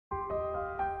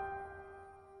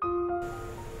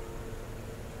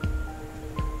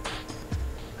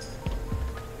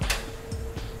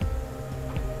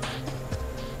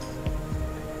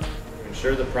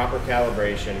ensure the proper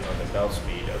calibration on the belt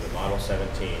speed of the Model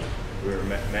 17, we will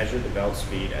measure the belt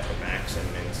speed at the max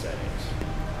and min settings.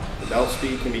 The belt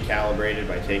speed can be calibrated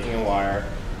by taking a wire,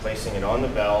 placing it on the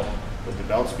belt, with the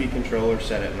belt speed controller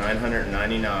set at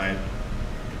 999.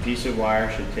 The piece of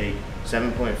wire should take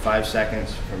 7.5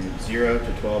 seconds from 0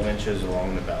 to 12 inches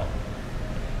along the belt.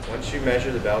 Once you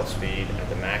measure the belt speed at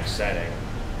the max setting,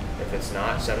 if it's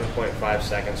not 7.5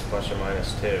 seconds plus or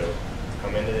minus 2,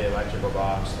 come into the electrical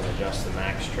box and adjust the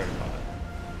max trim pod.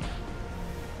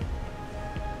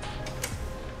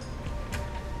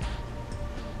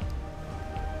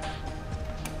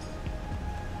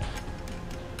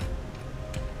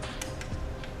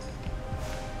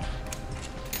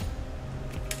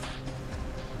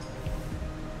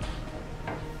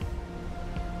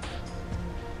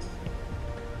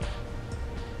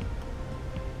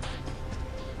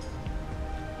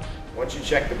 Once you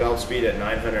check the belt speed at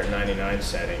 999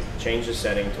 setting, change the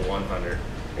setting to 100.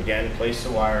 Again, place the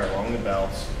wire along the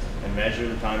belts and measure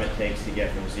the time it takes to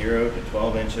get from 0 to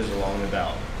 12 inches along the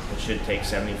belt, which should take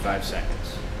 75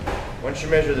 seconds. Once you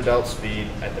measure the belt speed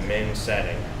at the min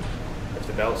setting, if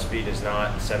the belt speed is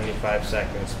not 75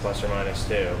 seconds plus or minus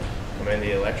 2, come in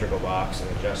the electrical box and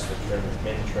adjust the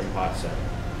min trim pot setting.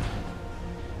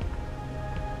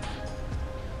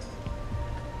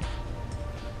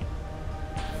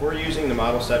 Before using the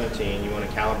Model 17, you want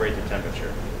to calibrate the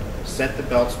temperature. Set the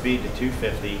belt speed to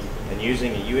 250 and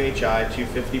using a UHI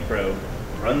 250 probe,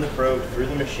 run the probe through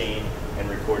the machine and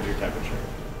record your temperature.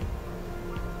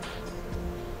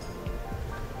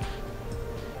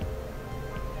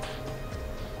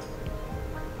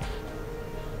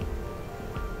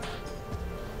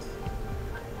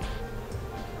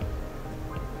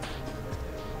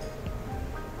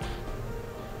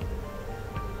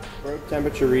 Probe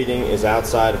temperature reading is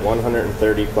outside of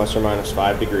 130 plus or minus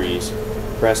 5 degrees.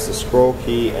 Press the scroll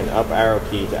key and up arrow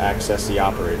key to access the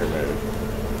operator mode.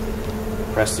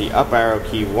 Press the up arrow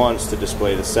key once to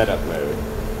display the setup mode.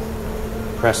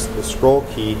 Press the scroll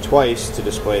key twice to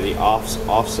display the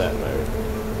offset mode.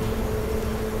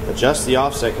 Adjust the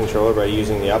offset controller by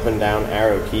using the up and down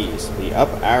arrow keys. The up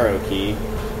arrow key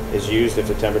is used if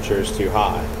the temperature is too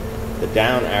high. The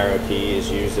down arrow key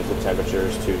is used if the temperature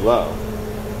is too low.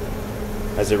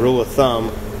 As a rule of thumb,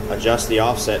 adjust the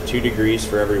offset 2 degrees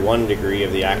for every 1 degree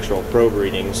of the actual probe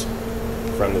readings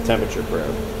from the temperature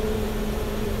probe.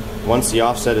 Once the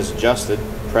offset is adjusted,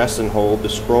 press and hold the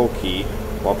scroll key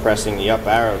while pressing the up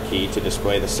arrow key to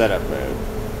display the setup mode.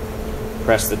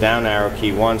 Press the down arrow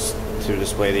key once to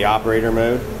display the operator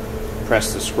mode.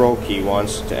 Press the scroll key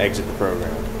once to exit the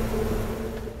program.